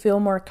makes you feel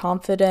more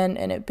confident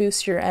and it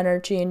boosts your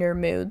energy and your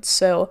mood.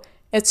 So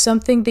it's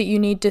something that you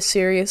need to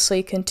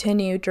seriously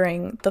continue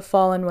during the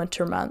fall and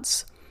winter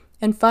months.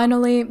 And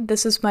finally,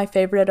 this is my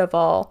favorite of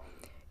all.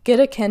 Get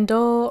a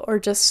Kindle or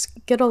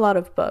just get a lot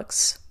of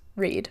books.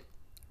 Read.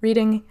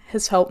 Reading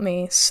has helped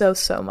me so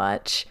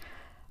much.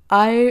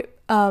 I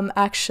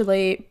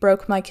actually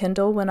broke my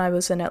Kindle when I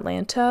was in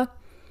Atlanta.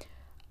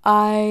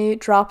 I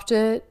dropped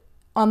it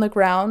on the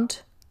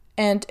ground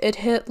and it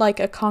hit like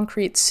a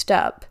concrete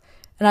step.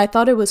 And I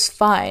thought it was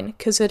fine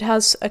because it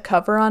has a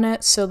cover on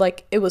it, so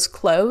like it was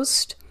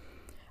closed.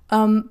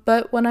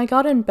 But when I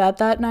got in bed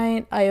that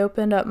night, I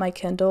opened up my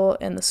Kindle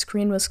and the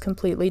screen was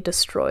completely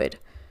destroyed.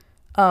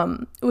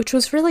 Which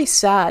was really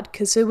sad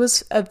because it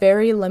was a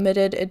very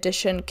limited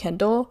edition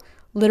Kindle,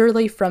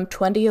 literally from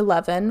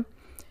 2011,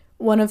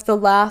 one of the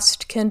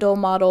last Kindle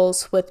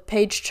models with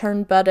page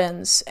turn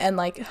buttons and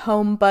like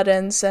home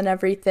buttons and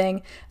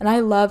everything. And I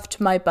loved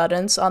my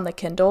buttons on the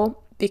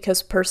Kindle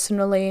because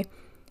personally,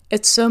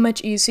 it's so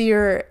much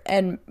easier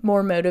and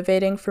more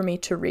motivating for me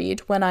to read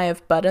when I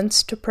have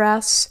buttons to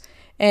press.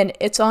 And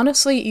it's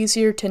honestly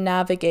easier to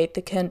navigate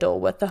the Kindle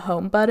with the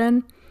home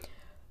button.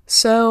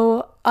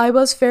 So I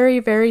was very,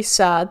 very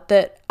sad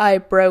that I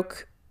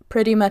broke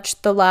pretty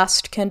much the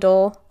last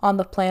Kindle on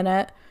the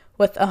planet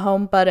with a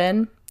home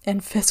button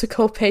and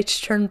physical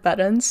page turn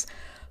buttons.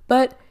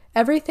 But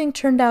everything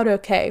turned out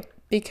okay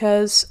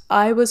because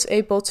I was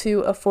able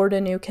to afford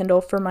a new Kindle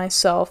for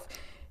myself.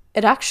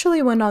 It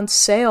actually went on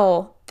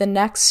sale the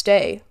next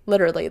day,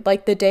 literally.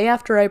 Like the day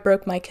after I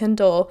broke my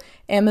Kindle,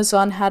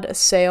 Amazon had a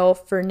sale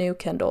for new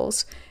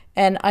Kindles.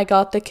 And I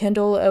got the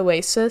Kindle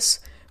Oasis,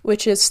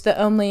 which is the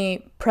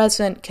only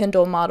present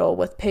Kindle model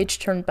with page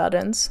turn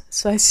buttons.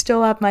 So I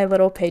still have my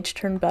little page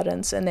turn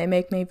buttons and they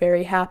make me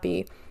very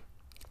happy.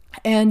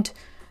 And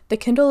the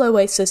Kindle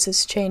Oasis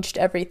has changed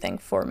everything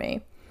for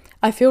me.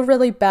 I feel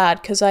really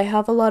bad because I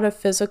have a lot of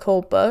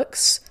physical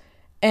books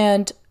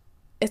and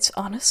it's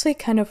honestly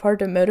kind of hard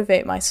to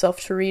motivate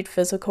myself to read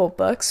physical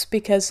books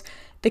because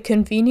the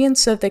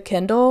convenience of the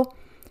Kindle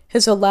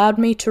has allowed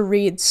me to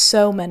read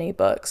so many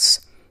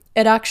books.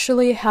 It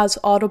actually has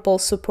Audible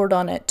support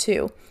on it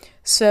too.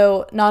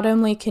 So not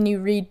only can you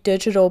read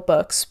digital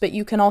books, but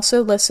you can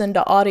also listen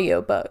to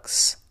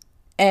audiobooks.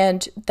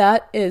 And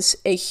that is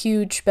a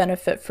huge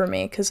benefit for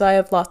me because I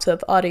have lots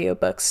of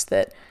audiobooks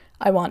that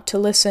I want to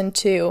listen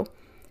to.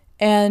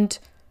 And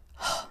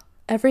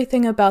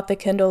everything about the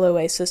Kindle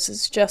Oasis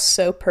is just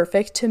so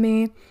perfect to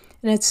me.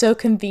 And it's so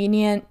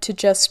convenient to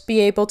just be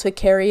able to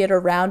carry it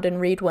around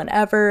and read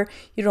whenever.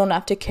 You don't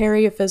have to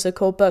carry a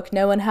physical book.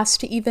 No one has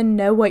to even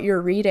know what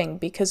you're reading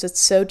because it's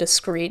so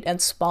discreet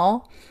and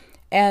small.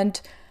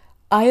 And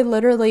I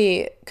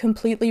literally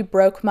completely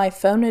broke my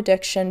phone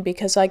addiction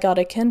because I got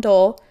a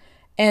Kindle.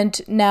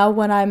 And now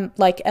when I'm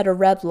like at a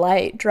red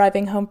light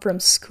driving home from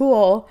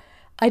school,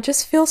 I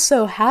just feel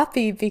so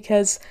happy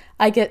because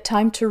I get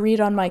time to read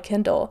on my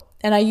Kindle.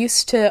 And I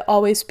used to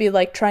always be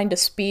like trying to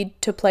speed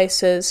to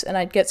places and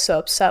I'd get so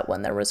upset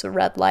when there was a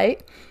red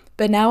light.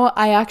 But now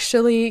I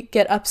actually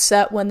get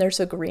upset when there's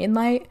a green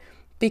light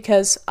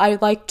because I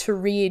like to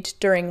read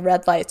during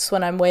red lights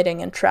when I'm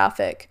waiting in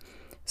traffic.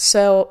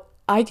 So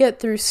I get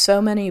through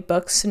so many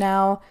books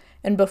now,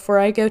 and before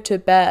I go to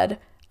bed,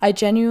 I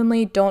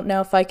genuinely don't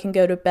know if I can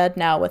go to bed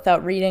now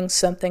without reading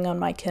something on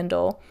my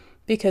Kindle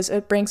because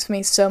it brings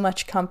me so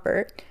much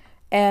comfort.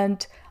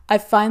 And I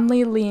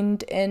finally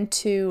leaned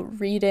into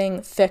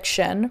reading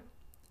fiction.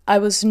 I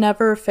was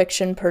never a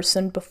fiction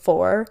person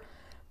before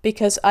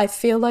because I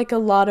feel like a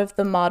lot of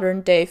the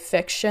modern day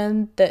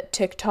fiction that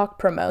TikTok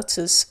promotes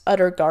is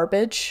utter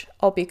garbage,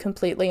 I'll be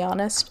completely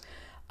honest.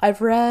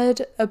 I've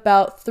read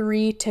about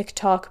 3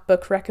 TikTok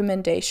book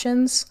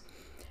recommendations,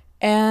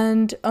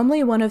 and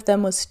only one of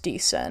them was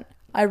decent.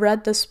 I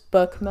read this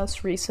book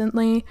most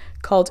recently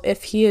called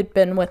If He Had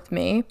Been With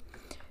Me,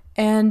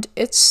 and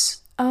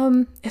it's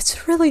a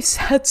really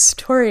sad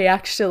story,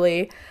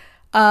 actually.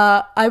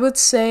 I would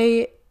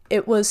say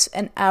it was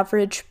an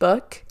average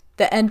book.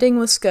 The ending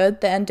was good.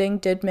 The ending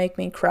did make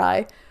me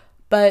cry.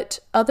 But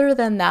other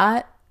than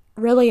that,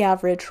 really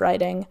average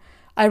writing.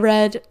 I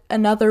read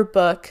another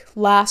book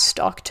last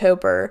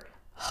October.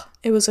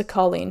 It was a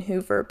Colleen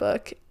Hoover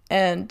book.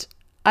 And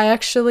I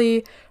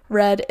actually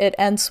read It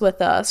Ends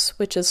With Us,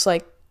 which is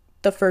like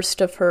the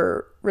first of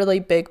her really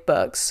big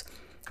books.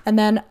 And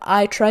then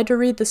I tried to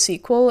read the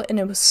sequel, and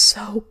it was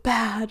so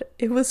bad.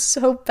 It was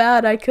so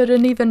bad. I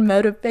couldn't even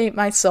motivate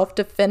myself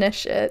to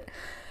finish it.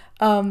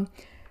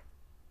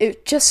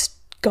 It just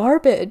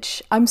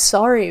garbage. I'm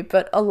sorry,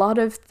 but a lot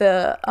of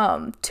the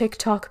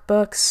TikTok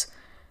books,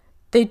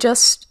 they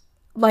just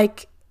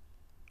like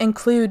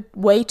include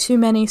way too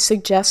many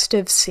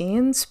suggestive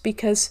scenes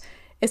because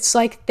it's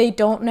like they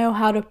don't know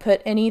how to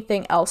put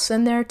anything else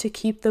in there to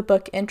keep the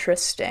book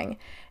interesting.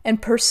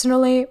 And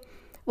personally,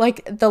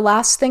 like, the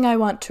last thing I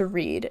want to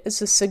read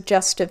is a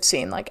suggestive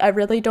scene. Like, I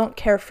really don't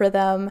care for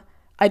them.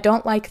 I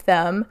don't like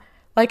them.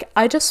 Like,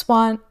 I just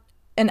want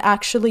an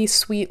actually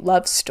sweet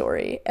love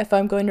story if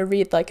I'm going to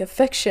read, like, a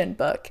fiction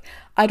book.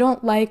 I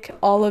don't like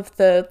all of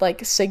the,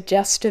 like,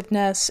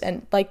 suggestiveness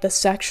and, like, the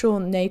sexual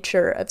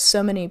nature of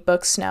so many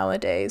books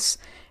nowadays.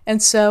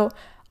 And so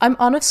I'm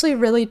honestly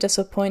really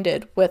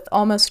disappointed with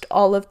almost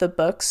all of the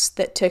books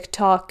that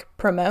TikTok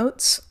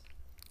promotes.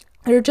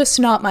 They're just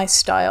not my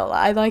style.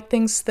 I like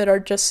things that are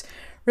just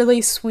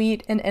really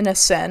sweet and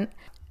innocent.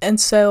 And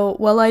so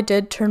while I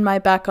did turn my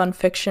back on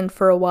fiction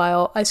for a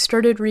while, I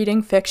started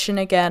reading fiction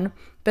again,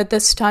 but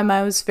this time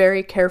I was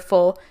very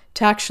careful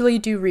to actually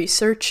do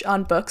research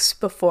on books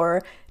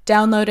before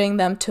downloading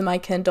them to my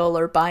Kindle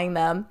or buying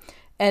them,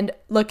 and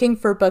looking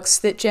for books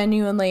that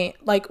genuinely,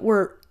 like,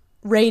 were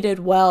rated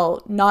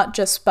well, not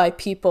just by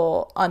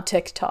people on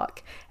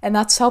TikTok. And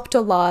that's helped a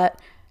lot.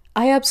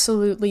 I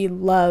absolutely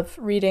love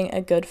reading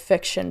a good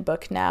fiction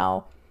book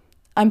now.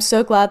 I'm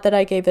so glad that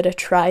I gave it a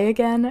try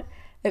again,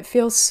 It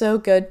feels so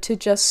good to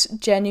just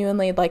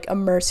genuinely like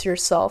immerse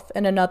yourself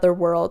in another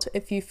world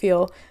if you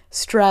feel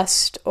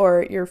stressed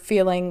or you're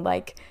feeling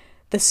like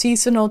the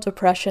seasonal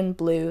depression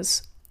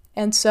blues.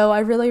 And so I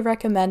really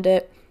recommend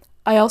it.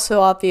 I also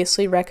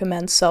obviously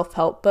recommend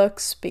self-help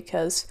books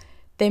because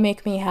they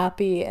make me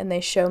happy and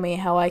they show me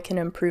how I can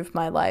improve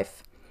my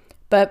life.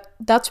 But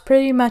that's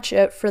pretty much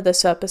it for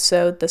this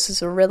episode. This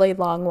is a really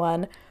long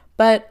one,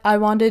 but I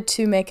wanted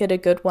to make it a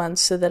good one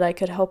so that I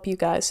could help you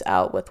guys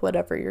out with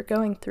whatever you're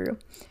going through.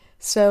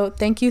 So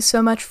thank you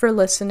so much for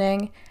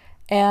listening,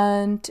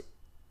 and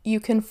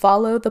you can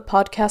follow the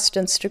podcast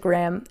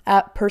Instagram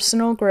at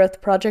Personal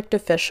Growth Project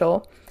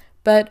Official,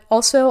 but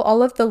also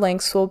all of the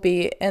links will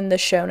be in the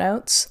show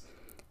notes.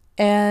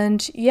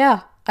 And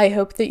yeah, I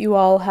hope that you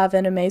all have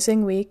an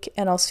amazing week,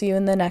 and I'll see you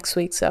in the next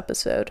week's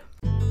episode.